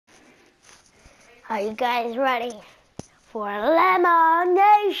Are you guys ready for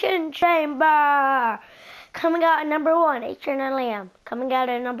Elimination Chamber? Coming out at number 1, Adrian and Liam. Coming out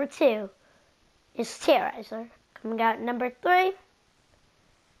at number 2 is Terrorizer. Coming out at number 3,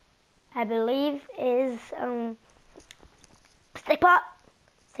 I believe, is Stickbot.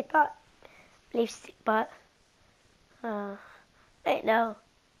 I believe Stickbot. Wait, no.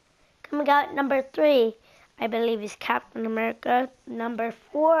 Coming out at number 3, I believe, is Captain America. Number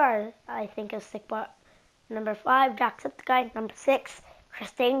 4, I think, is Stickbot. Number 5, Jacksepticeye. Number 6,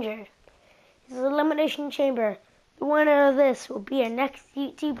 Chris Danger. This is Elimination Chamber. The winner of this will be our next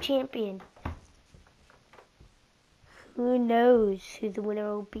YouTube champion. Who knows who the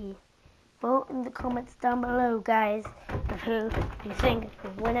winner will be? Vote in the comments down below, guys, of who you think the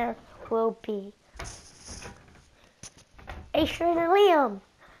winner will be. Adrian and Liam,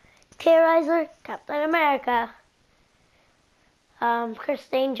 Terrorizer, Captain America, Chris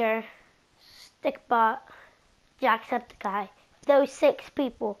Danger, Stickbot, Jacksepticeye. Those 6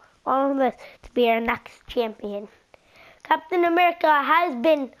 people on the list to be our next champion. Captain America has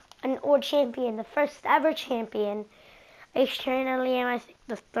been an old champion, the first ever champion. Adrian and Liam, I think,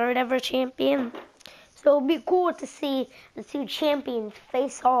 the 3rd ever champion. So it'll be cool to see the 2 champions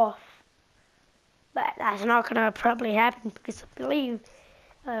face off. But that's not gonna probably happen because I believe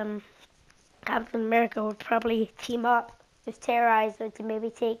Captain America would probably team up with Terrorizer to maybe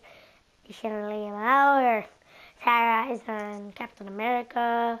take Adrian and Liam out, or Terrorizer and Captain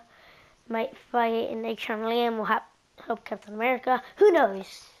America might fight, and Adrian and Liam will help Captain America. Who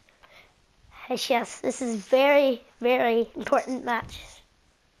knows? Yes, this is very, very important match.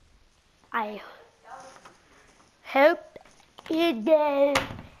 I hope you do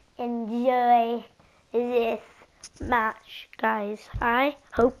enjoy this match, guys. I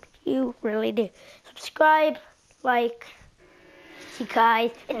hope you really do. Subscribe, like, see you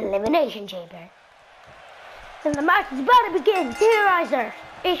guys in Elimination Chamber. And the match is about to begin. Terrorizer,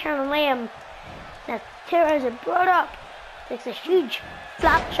 Adrian and Liam. Now Terrorizer brought up, takes a huge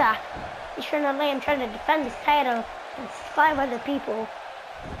flapjack. Adrian and Liam trying to defend his title against 5 other people.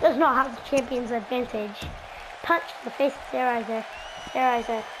 Does not have the champion's advantage. Punch to the face of Terrorizer.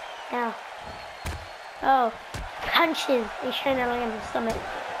 Terrorizer now. Oh, punches Adrian and Liam in the stomach.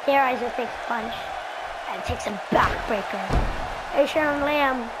 Terrorizer takes a punch and takes a backbreaker. Adrian and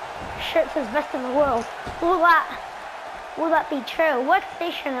Liam shirts his best in the world. Will that be true? What's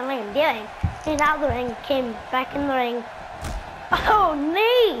Adrian and Liam doing? He's out of the ring, came back in the ring. Oh,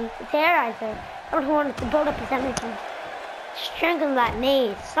 knee! Terrorizer. I don't want to build up his energy. Strengthen that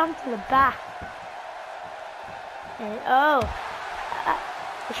knee. Stomp to the back. And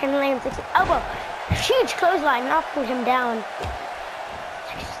Adrian and Liam takes an elbow. Huge clothesline, knocking him down.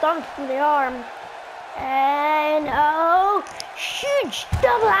 Stomp to the arm. And huge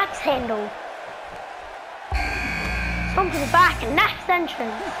double axe handle. Stomp to the back and next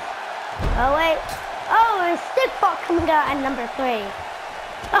entrance. Oh wait. Oh, and Stickbot coming out at number 3.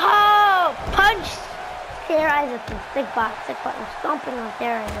 Oh, punch! Terrorizer from Stickbot. Stickbot was stomping on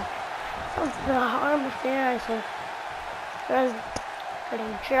Terrorizer. Stomp to the arm of Terrorizer. Terrorizer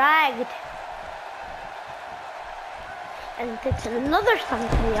getting dragged. And takes another stomp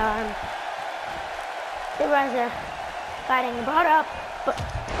to the arm. Terrorizer fighting brought up, but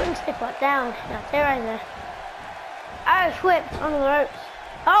putting Stickbot down. Now Terrorizer Irish whip on the ropes.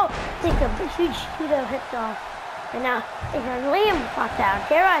 Oh, takes a huge pseudo hits off. And now Adrian and Liam brought down.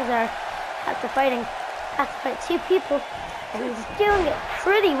 Terrorizer has to fight 2 people, and he's doing it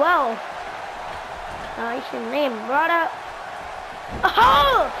pretty well. Now Adrian and Liam brought up.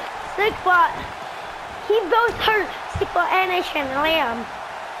 Oh, Stickbot. He both hurt Stickbot and Adrian and Liam.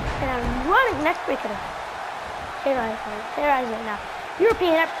 And I'm running neck breaker. Terrorizer now.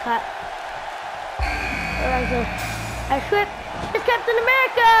 European uppercut. Terrorizer. Irish whip. It's Captain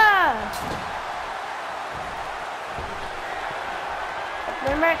America!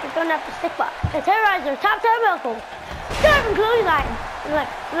 Captain America going after Stickbot. The Terrorizer, top turnbuckle. Diving clothesline. And like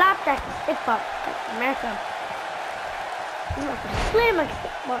flapjack to Stickbot. Captain America. He's like a slam like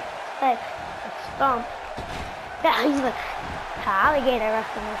Stickbot. Like stomp. Yeah, he's like alligator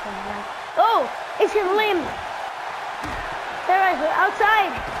wrestling or something. Oh, it's his limb. Terrorizer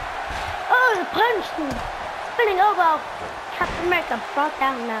outside. Oh, the punch. Spinning elbow. Captain America brought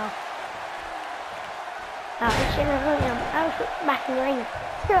down now. Now Adrian and Liam back in the ring.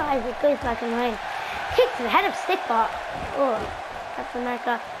 Terrorizer goes back in the ring. Kicks the head of Stickbot. Oh, Captain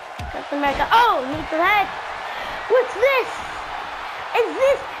America. Oh, knee to the head. What's this? Is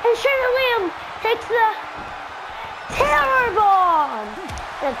this? And Adrian and Liam takes the terror bomb.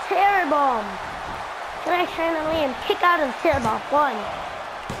 The terror bomb. Can Adrian and Liam kick out of the terror bomb? 1,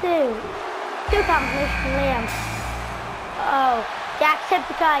 2, 2 combination Liam. Oh,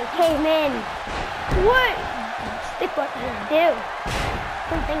 Jacksepticeye came in. What? Stick what did he do?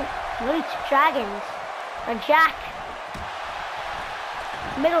 Something reach dragons. Or Jack.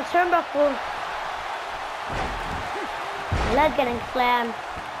 Middle turnbuckle. Leg getting slammed.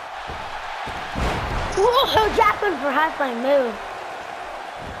 Whoa, Jack went for half-line move.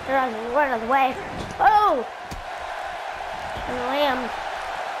 They're on the right of the way. Oh! And Liam.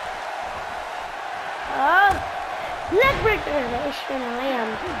 Oh! Leg breaker! And Liam.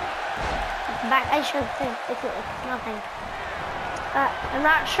 Back. I should think it's nothing. I'm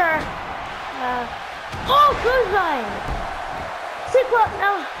not sure. Oh, clothesline! Sick block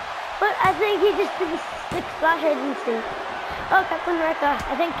now. But I think he just did the stick splash I didn't see. Oh, Captain America,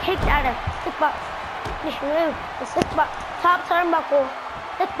 I think kicked out of stick box. Mission move. The stick box. Top turnbuckle.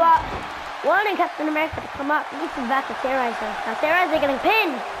 Stick box. Wanting Captain America to come up. He's back to Terrorizer. Now Terrorizer getting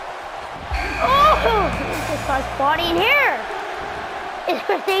pinned. Oh! This guy's spotting here. It's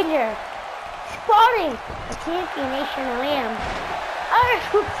Chris Danger. Spotting the TNT Nation Liam. Irish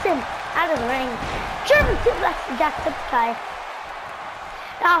whoops him out of the ring. German suplex to Jacksepticeye.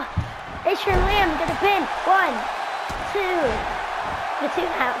 Now, Nation Liam get a pin. 1, 2. The 2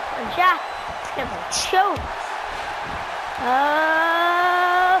 count. And Jack is gonna choke.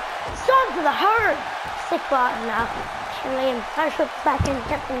 Storm to the heart. Sick bottom now. Liam Irish whoops back in.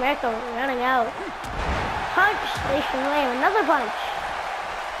 Captain America running out. Punch. Nation Liam. Another punch.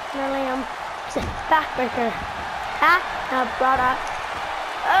 Liam. Backbreaker. Hat. Now brought up.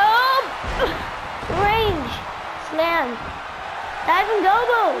 Oh! Range. Slam. Diving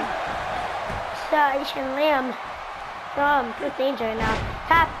Gobo. Nation Liam from Chris Danger now.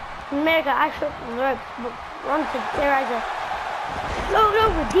 Tap. America actually runs to Terrorizer. Load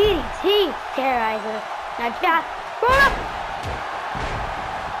over DDT. Terrorizer. Now Jack. Brought up.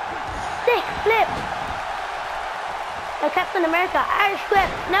 Stick flip. Now Captain America, Irish whip.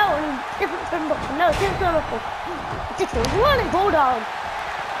 No, different turnbuckle. No, different turnbuckle. It's a running bulldog.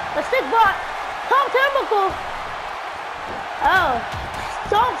 The stick bot. Top turnbuckle. Oh,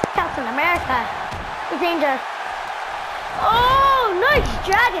 stomps Captain America. The Danger. Oh, nice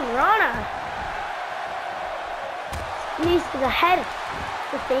Dragon Rana. Knees to the head.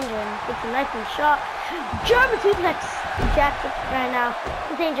 The Danger and takes a nice shot. German suplex. Jackson right now.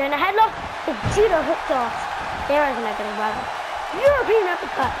 The Danger in a headlock. The judo hook toss. There is not getting bothered. European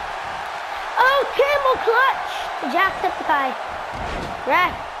uppercut. Oh, camel clutch. Jacksepticeye.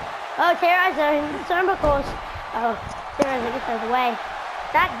 Ref. Oh, Terrorizer in the turnbuckles. Oh, Terrorizer gets out of the way.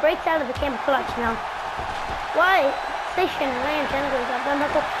 That breaks out of the camel clutch now. Why? Station Land General got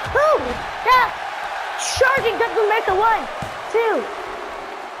turnbuckle. Oh, that charging Captain America. 1, 2.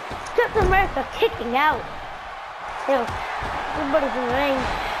 Captain America kicking out. 2. Everybody's in the ring.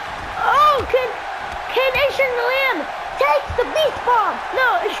 Oh, can Nation Liam takes the beast bomb?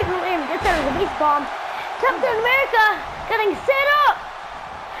 No, Nation Liam gets out of the beast bomb. Captain America getting set up.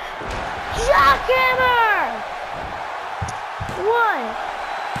 Jackhammer. 1,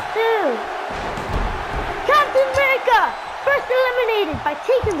 2. Captain America first eliminated by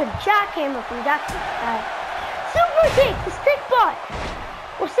taking the jackhammer from Jacksepticeye. Super kick to stick bot.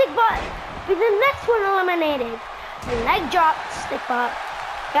 Or stick bot be the next one eliminated. The leg drop to stick bot.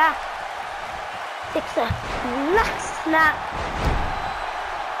 Back. Takes a nut snap.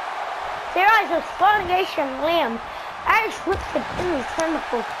 Terrorizer Spawnation Liam. Irish whips the Billy's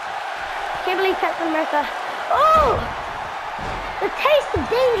turnbuckle. Can't believe Captain America. Oh! The taste of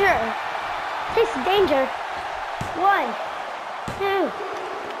danger. Taste of danger. 1, 2.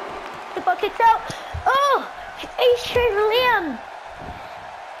 The ball kicks out. Oh! A-Train Liam.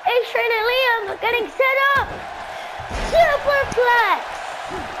 A-Train and Liam getting set up. Superplex.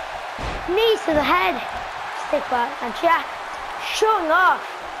 Knees to the head. Stick bot and Jack showing off.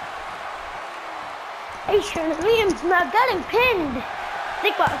 A-Train and Liam's now getting pinned.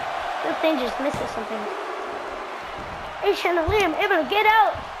 Stick bot. This thing just misses something. A-Train and Liam able to get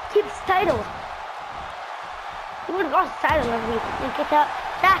out. Keeps the title. He would have lost the title if he didn't kick out.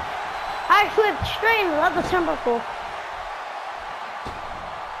 Jack. Irish whip straight in the leather turnbuckle.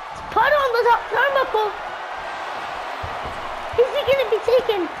 Put on the top turnbuckle. Is he going to be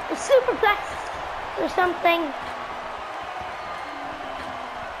taking a superplex or something?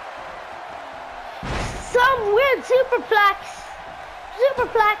 Some weird superplex.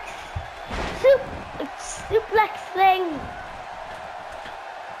 Suplex thing.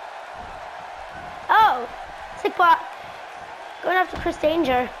 Oh, sick bot. Going after Chris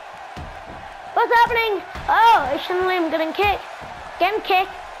Danger. What's happening? Oh, Asian Liam getting kicked. Getting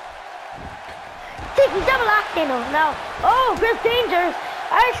kicked. Taking double axe handle now. Oh, Chris Danger.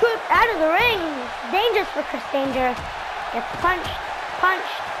 Irish whip out of the ring. Dangerous for Chris Danger. Gets punched.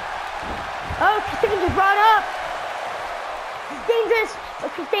 Oh, Chris Danger brought up. It's dangerous for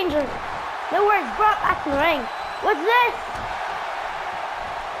Chris Danger. No worries, brought back in the ring. What's this?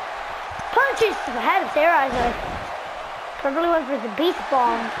 Punches to the head of Terrorizer. Probably went for the beast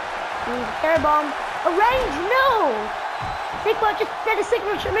bomb. And the terror bomb. A range, no! Sigma just did a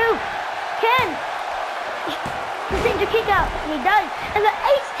signature move. Chris Danger kick out, and he does. And the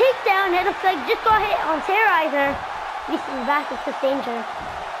ace takedown, it looks like just got hit on Terrorizer. He's in the back of Chris Danger.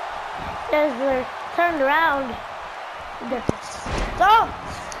 As they're turned around. Stop!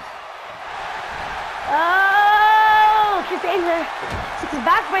 Oh, Chris Danger. It's a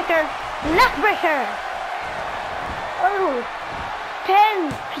backbreaker. Neckbreaker. Oh.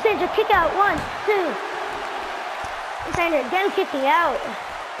 10. Chris Danger kick out. 1, 2. Chris Danger again kicking out.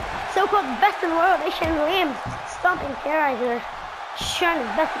 So-called best in the world, Asian Liam stomping Terrorizer. Showing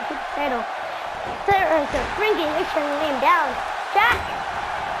his best to keep the title. Terrorizer bringing Asian Liam down. Jack!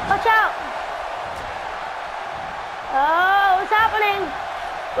 Watch out! Oh, what's happening?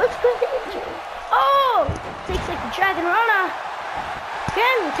 What's Chris Danger? Oh! Takes like the Dragon Rana.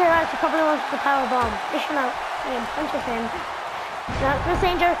 Again, Terrorizer probably wants the power bomb. Asian Liam punches him. Now Chris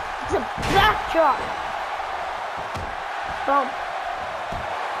Danger, it's a backdrop. Boom.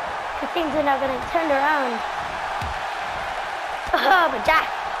 Chris Danger now getting turned around. Oh, but Jack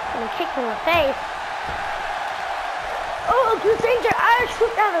gonna kick him in the face. Oh, Chris Danger Irish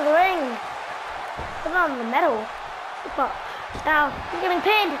whipped out of the ring. Put on the metal. Now he's getting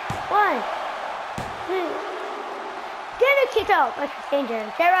pinned. 1, 2. Getting kicked out by Chris Danger.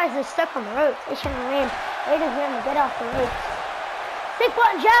 Terrorizer is stuck on the ropes. They shouldn't win. They just want to get off the ropes.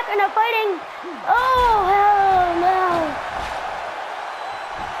 Stickbot and Jack are now fighting. Oh, hell no.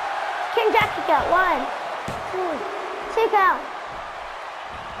 King Jack kick out. 1, 2. Take out.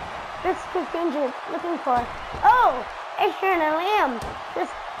 This is Chris Danger looking for. Oh, Adrian and Liam. This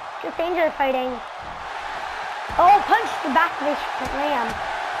Chris Danger fighting. Oh, punch the back of Adrian and Liam.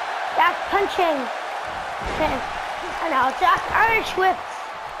 Jack punching. And now Jack Irish whips.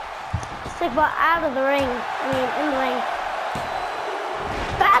 Stickbot out of the ring. In the ring.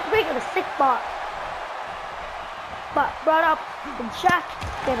 Backbreaker to Stickbot. But brought up the Jack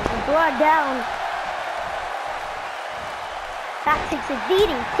getting brought down. Jack takes a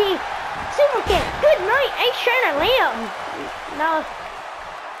DDT. Super kick. Good night, Adrian and Liam. Now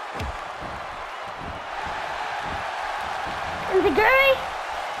Enziguri.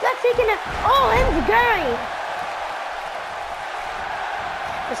 Jack taking it. Oh, Enziguri.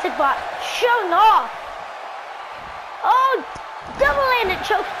 The Stickbot showing off. Oh, double-landed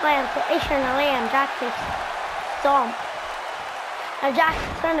choke slam to Adrian and Liam. Jack takes stomp. Now Jack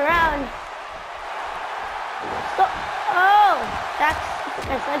turned around. So, oh, Jack's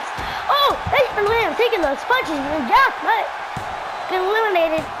legs. Oh, Adrian and Liam taking those punches, and Jack might get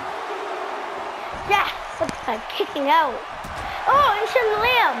eliminated. Jack looks like kicking out. Oh, Adrian and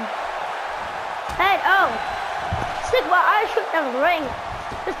Liam. Head. Oh, Stickbot Irish whip down the ring.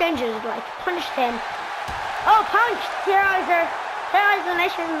 This Danger is like punched him. Oh, punch! Terrorizer and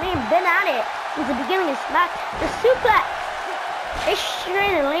Adrian and Liam been at it since the beginning of this match. The suplex.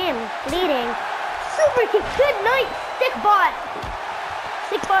 Adrian and Liam bleeding. Super kick. Good night, Stickbot.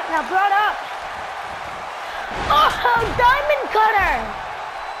 Stickbot now brought up. Oh, diamond cutter.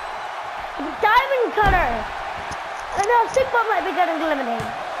 Diamond cutter. And now Stickbot might be getting eliminated.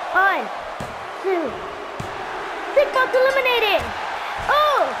 1, 2. Stickbot's eliminated.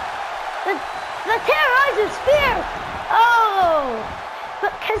 Oh, the Terrorizer spear. Oh,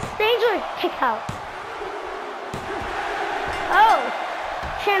 but Chris Danger kick out. Oh,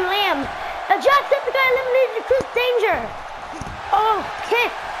 Adrian and Liam. Jack guy eliminated Chris Danger. Oh,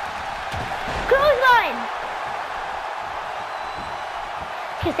 kick. Clothesline.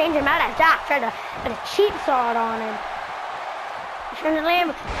 Chris Danger mad at Jack, trying to put a cheap sword on him. Adrian and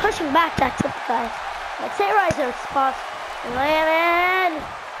Liam pushing back that guy. But Terrorizer spots and Liam in.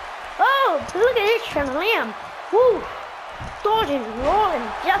 Oh, look at Adrian and Liam. Woo. Dodging, rolling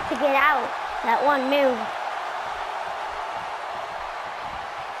just to get out that one move.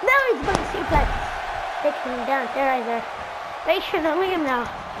 Now he's going to suplex. Taking him down, Terrorizer. Adrian and Liam now.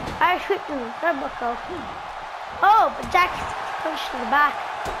 Irish whip in the third buckle. Oh, but Jack punched to the back.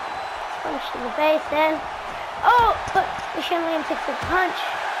 Punched to the face then. Oh, but Adrian and Liam takes a punch.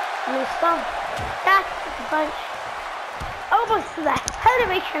 And he stomps. Jack takes a punch. Almost to the head of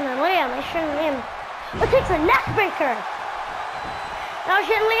Adrian and Liam. Adrian and Liam. But takes a neck breaker. Now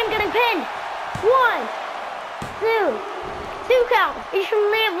Adrian and Liam getting pinned. 1, 2. 2 count. Adrian and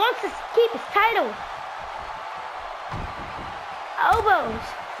Liam wants to keep his title. elbows.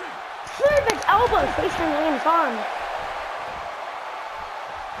 Perfect elbows. Adrian Liam's arm.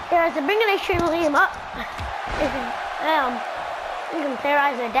 There's a bringing Adrian Liam up. You can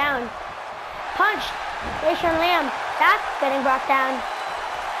terrorize her down. Punch. Adrian Liam. That's getting brought down.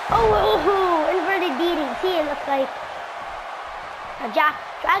 Oh, inverted DDT it looks like. Jack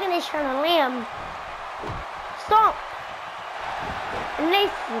dragging Adrian Liam. Stomp. And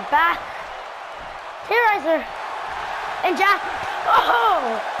Nace is back. Terrorizer. And Jack.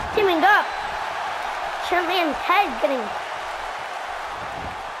 Oh! Teaming up. Adrian Liam's head getting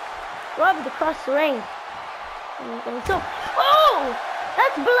rubbed across the ring. So, oh!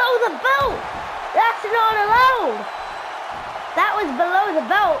 That's below the belt! That's not allowed! That was below the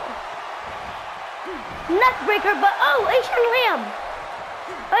belt. Neckbreaker, but oh! Adrian Liam!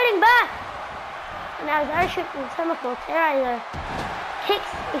 Fighting back! And now his airship and chemical terrorizer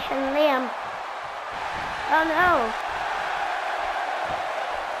kicks Adrian Liam. Oh no!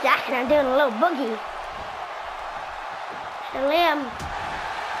 Jack and I'm doing a little boogie. Adrian Liam.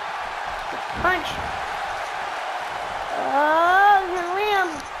 Punch. Oh, Adrian Liam.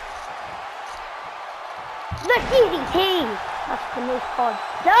 The DDT. That's the move called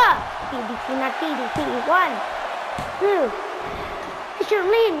the DDT, not DDT. 1, 2. Adrian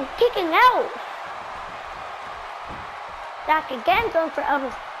Liam kicking out. Jack again going for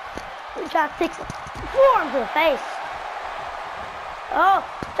elbows. Jack takes a forearm to the face. Oh,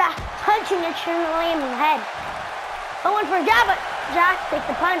 Jack punching Adrian Liam in the head. Going for a jab, but Jack takes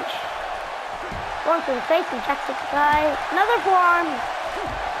a punch. Going for the face and Jack takes the guy. Another forearm.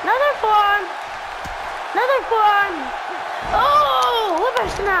 Another forearm. Another forearm. Oh,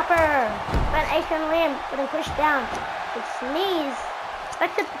 whippersnapper. But Adrian Liam getting pushed down. With sneeze.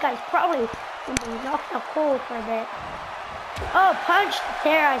 Except the guy's probably going to be knocked out cold for a bit. Oh, punch the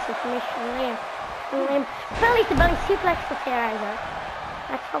terrorizer from Adrian Liam. Belly to belly suplex the terrorizer.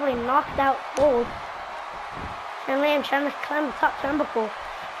 That's probably knocked out cold. Adrian Liam trying to climb the top turnbuckle.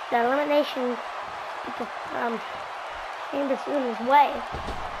 The elimination chamber's in his way.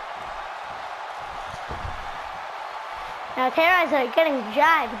 Now terrorizer getting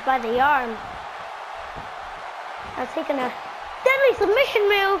dragged by the arm. Now taking a deadly submission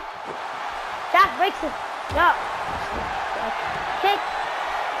move. Jack breaks it up. Kick.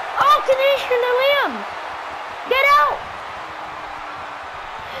 Oh, to Adrian Liam. Get out.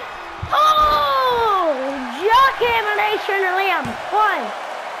 Oh, jackhammer Adrian Liam. 1,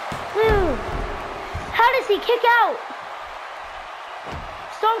 2. How does he kick out?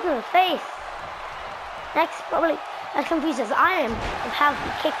 Stomp to the face. Next, probably as confused as I am of how he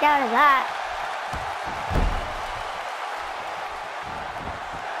kicked out of that.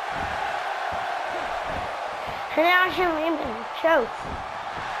 And now Adrian Liam getting choked.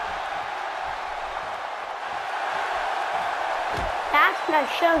 That's not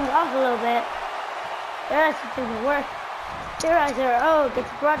showing off a little bit. That's doing the work. Terrorizer, oh,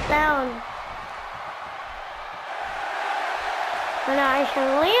 gets brought down. And now Adrian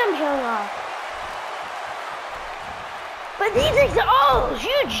Liam showing off. But these things are all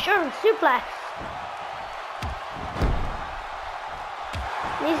huge German suplex.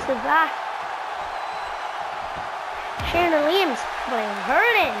 Needs the back. Adrian Liam's playing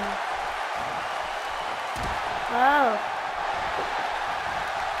hurting. Oh.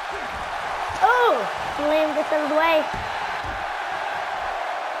 Oh! Liam gets out of the way.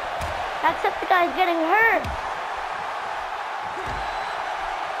 Except the guy's getting hurt.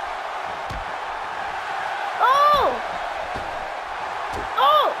 Oh!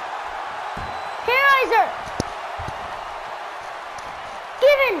 Oh! Terrorizer!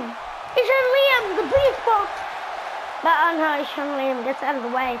 Given! Adrian Liam, the beast ball! But I don't know, Adrian Liam gets out of the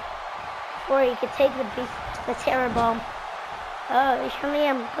way before he could take the terror bomb. Oh, Adrian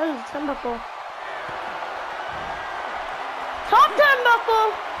Liam pulls the turnbuckle. Top turnbuckle!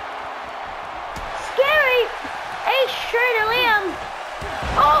 Scary! Adrian Liam!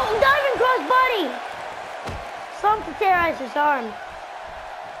 Oh, diving cross body! Stomp to Terrorizer's arm.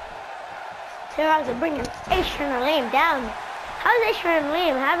 Terrorizer bringing Adrian Liam down. How is Adrian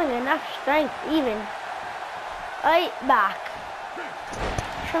Liam having enough strength even? Right back.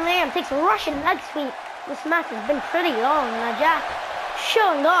 Adrian Liam takes a Russian leg sweep. This match has been pretty long. Now Jack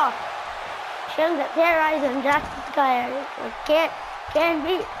showing off. Showing that Terrorizer and Jack's guy can't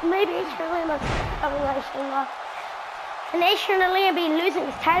be. Maybe Adrian Liam is probably showing off. And Adrian Liam be losing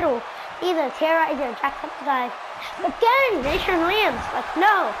his title. Either Terrorizer or Jacksepticeye. But then Adrian Liam's like,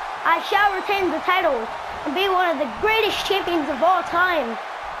 no, I shall retain the title and be one of the greatest champions of all time.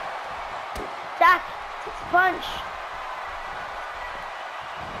 Jack takes a punch.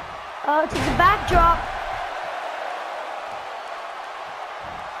 Oh, takes a backdrop.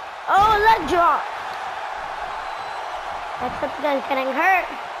 Oh, leg drop. Jacksepticeye's getting hurt.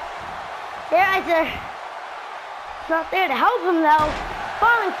 Terrorizer. He's not there to help him though.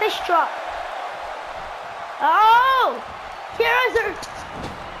 Falling fish drop. Oh! Terrorizer.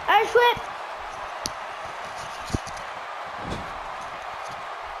 Ice whip.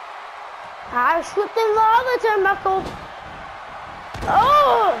 I slipped in the other turnbuckle.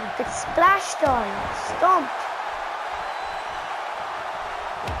 Oh! It splashed on. Stomped.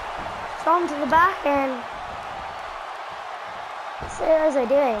 Stomped to the back and what's Terrorizer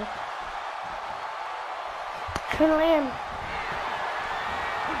doing? Liam.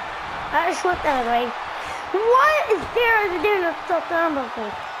 I slipped out of the way. What is Terrorizer doing at the top turnbuckle?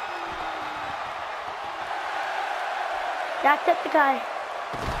 Jacksepticeye.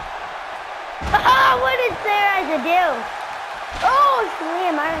 Oh, what did Terrorizer do? Oh, it's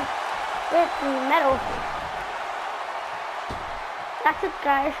Liam Iron with metal. That's a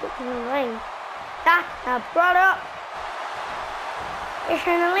guy shooting in the ring. That's now brought up. It's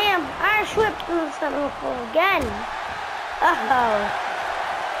trying to Liam. Iron swept in the center of the floor again. Uh-oh.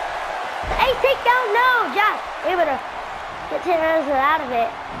 The ace takedown? No, Jack. Able to get Terrorizer out of it.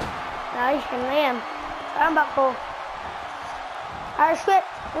 Now he's trying to Liam. Turnbuckle. Iron swept.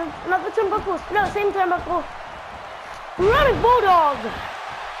 Another turnbuckle. No, same turnbuckle. Running Bulldog.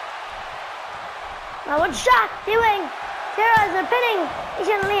 Now what's Jack doing? Terrorizer pinning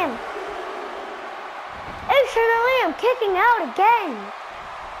Asian Liam. Asian Liam kicking out again.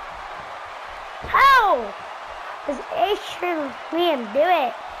 How does Asian Liam do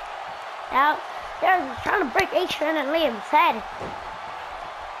it? Now they're trying to break Asian and Liam's head.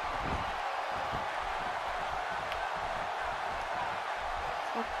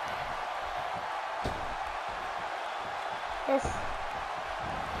 This.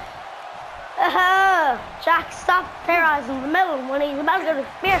 Jack stopped Terrorizer in the middle when he's about to go to the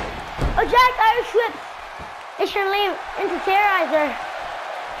spear. Oh, Jack Irish whips Asian Liam into Terrorizer.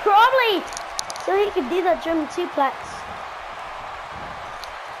 Probably so he could do that German suplex.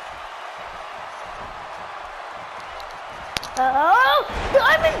 Oh,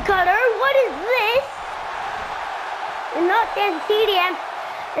 Diamond Cutter, what is this? And not that TDM.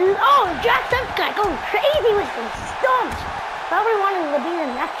 And oh, Jacksepticeye going crazy with some stomps. Probably wanting to be the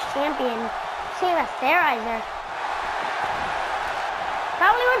next champion. Same as Terrorizer.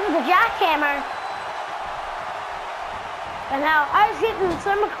 Probably went for the jackhammer. But now I was hitting the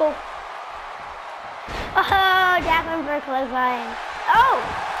turnbuckle. Oh, Jack went for a clothesline. Oh!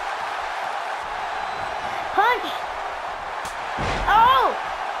 Punch! Oh!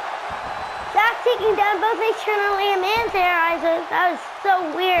 Jack taking down both Asian Liam and Terrorizer. That was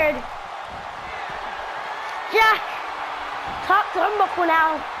so weird. Jack! Top turnbuckle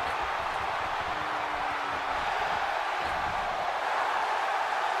now.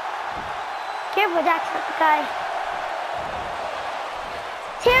 Careful, Jacksepticeye.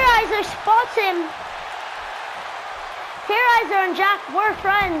 Terrorizer spots him. Terrorizer and Jack were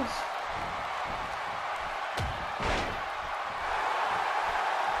friends.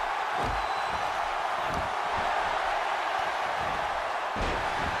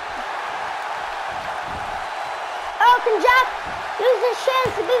 Oh, can Jack use his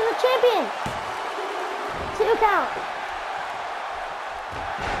chance to be the champion? 2 count.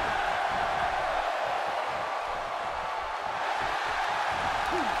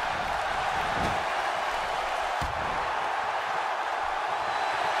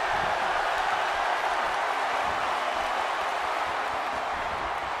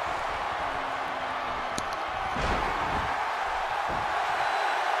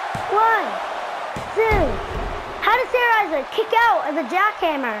 Kick out of the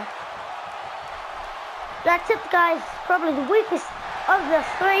jackhammer. Jacksepticeye's probably the weakest of the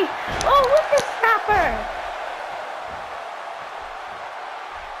three. Oh, with the snapper!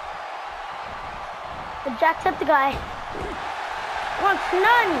 The Jacksepticeye wants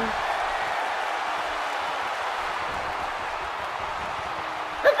none.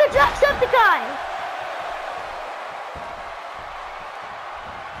 Look at Jacksepticeye!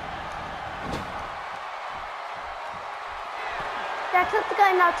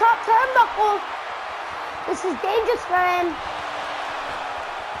 Jacksepticeye now top turnbuckle. This is dangerous for him.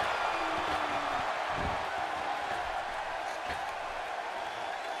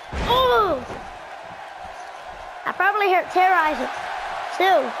 Oh! I probably hurt Terrorizer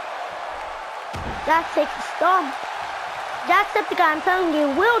too. Jack takes a stomp. Jacksepticeye, I'm telling you,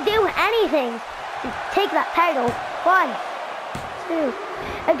 will do anything to take that title. 1, 2.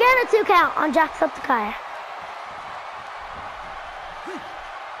 Again a 2 count on Jacksepticeye.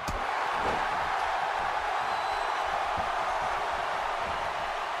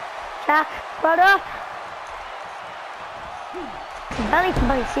 Jack, brought up. Belly to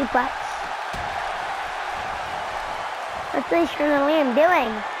belly suplex. What's Ishan and Liam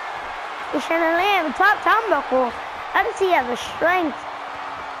doing? Ishan and Liam, top turnbuckle. How does he have the strength,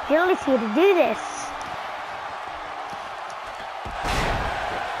 agility to do this?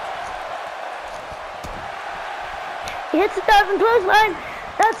 He hits the diving clothesline.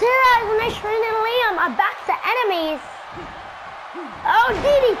 Now Terra and Ishan and Liam are back to enemies. Oh,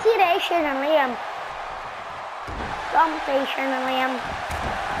 DDT to Ishan and Liam. Stomp to Ishan and Liam.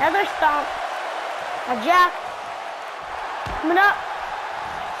 Another stomp. A Jack. Coming up.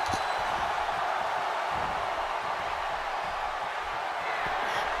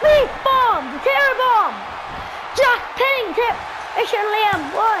 Big bomb! The Terror bomb! Jack pinning Ishan and Liam.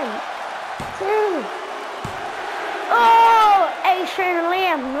 1, 2. Oh! Ishan and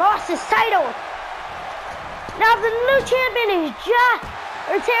Liam lost his title. Now the new champion is Jack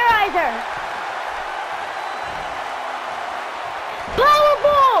or Terrorizer.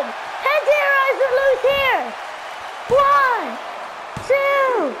 Powerbomb! And Terrorizer lose here. 1,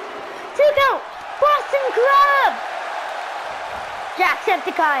 2. 2 count. Boston Club.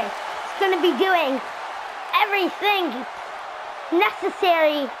 Jacksepticeye is going to be doing everything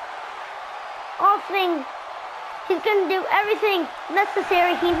necessary. He's going to do everything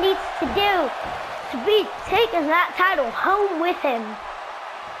necessary he needs to do to be taking that title home with him.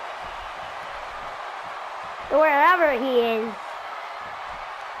 Wherever he is.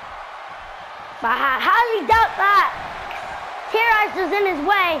 But I highly doubt that. Terrorizer's in his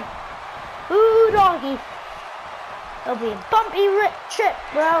way. Ooh, doggy. It'll be a bumpy trip,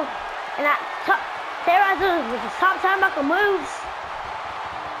 bro. And that Terrorizer with his top turnbuckle moves.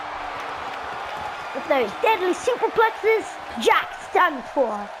 With those deadly superplexes, Jack's done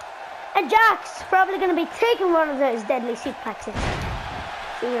for. And Jack's probably going to be taking one of those deadly superplexes.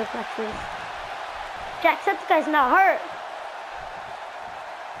 Jacksepticeye's not hurt.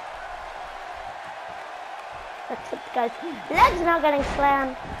 Jacksepticeye's legs are not getting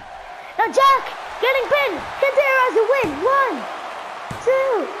slammed. Now Jack getting pinned. Can Terrorizer win? 1,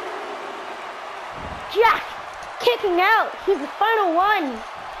 2. Jack kicking out. He's the final one.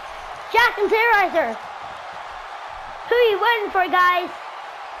 Jack and Terrorizer. Who are you waiting for, guys?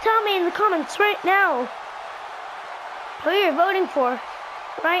 Tell me in the comments right now. Who you're voting for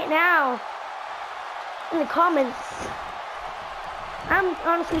right now. In the comments. I'm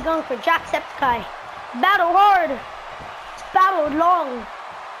honestly going for Jacksepticeye. Battle hard. Battled long.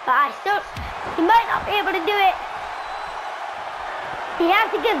 But he might not be able to do it. He has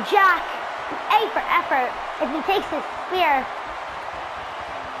to give Jack an A for effort if he takes his spear.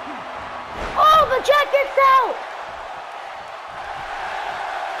 Oh, but Jack gets out!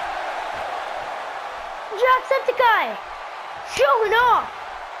 Jacksepticeye showing off.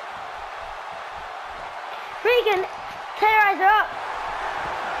 Freaking Terrorizer up.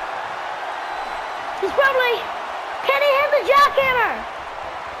 He's probably... Can he hit the jackhammer?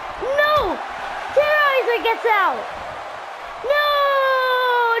 No! Terrorizer gets out. No!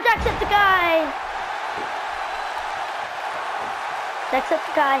 Jacksepticeye.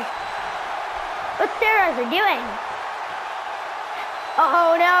 Jacksepticeye. What's Terrorizer doing?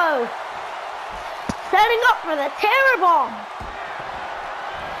 Oh no! Setting up for the Terror Bomb!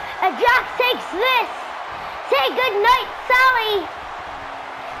 And Jack takes this! Say goodnight, Sally!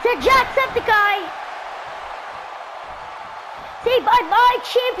 To Jacksepticeye! Say bye-bye,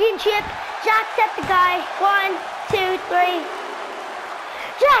 championship! Jacksepticeye. 1, 2, 3.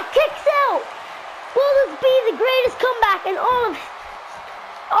 Jack kicks out! Will this be the greatest comeback in all of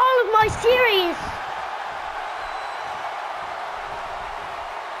my series?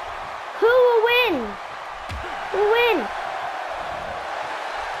 Who will win? Who will win?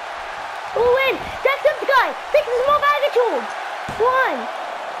 Who will win? Jacksepticeye takes a small bag of tools. 1,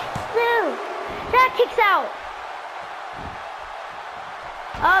 2. Jack kicks out.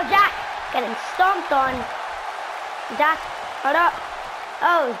 Oh, Jack getting stomped on. Jack, hold up.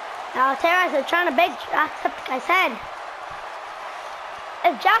 Oh, now Terrorizer trying to break Jacksepticeye's head.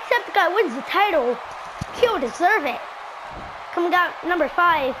 If Jacksepticeye wins the title, he'll deserve it. Coming out number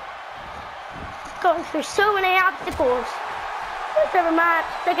 5. Going through so many obstacles. First ever match,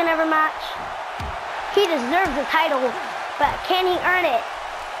 second ever match. He deserves the title, but can he earn it?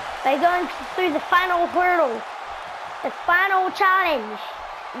 By going through the final hurdle. The final challenge,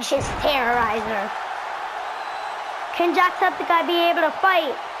 which is Terrorizer. Can Jacksepticeye be able to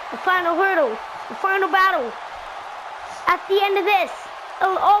fight the final hurdle, the final battle? At the end of this,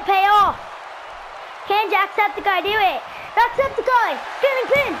 it'll all pay off. Can Jacksepticeye do it? Jacksepticeye getting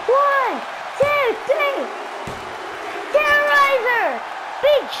pinned. 1, 2, 3. Terrorizer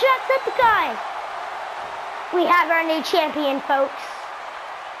Big Jacksepticeye! We have our new champion, folks.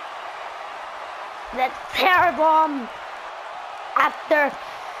 The Terror Bomb. After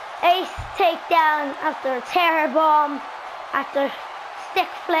Ace takedown, after Terror Bomb, after Stick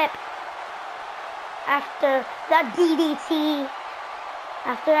Flip, after the DDT,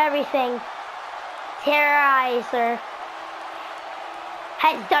 after everything, Terrorizer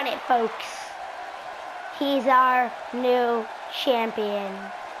has done it, folks. He's our new champion.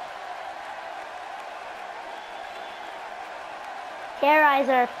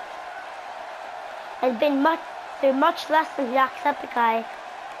 Terrorizer has been much less than Jacksepticeye.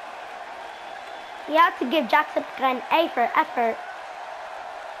 You have to give Jacksepticeye an A for effort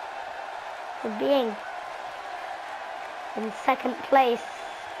for being in second place.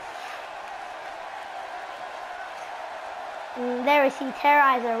 And there we see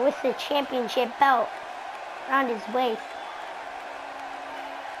Terrorizer with the championship belt around his waist.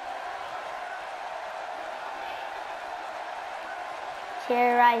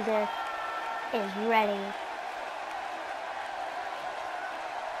 Terrorizer is ready.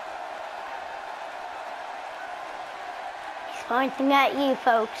 He's pointing at you,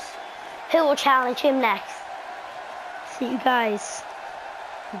 folks. Who will challenge him next? See you guys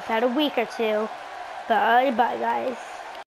in about a week or two. Bye, guys.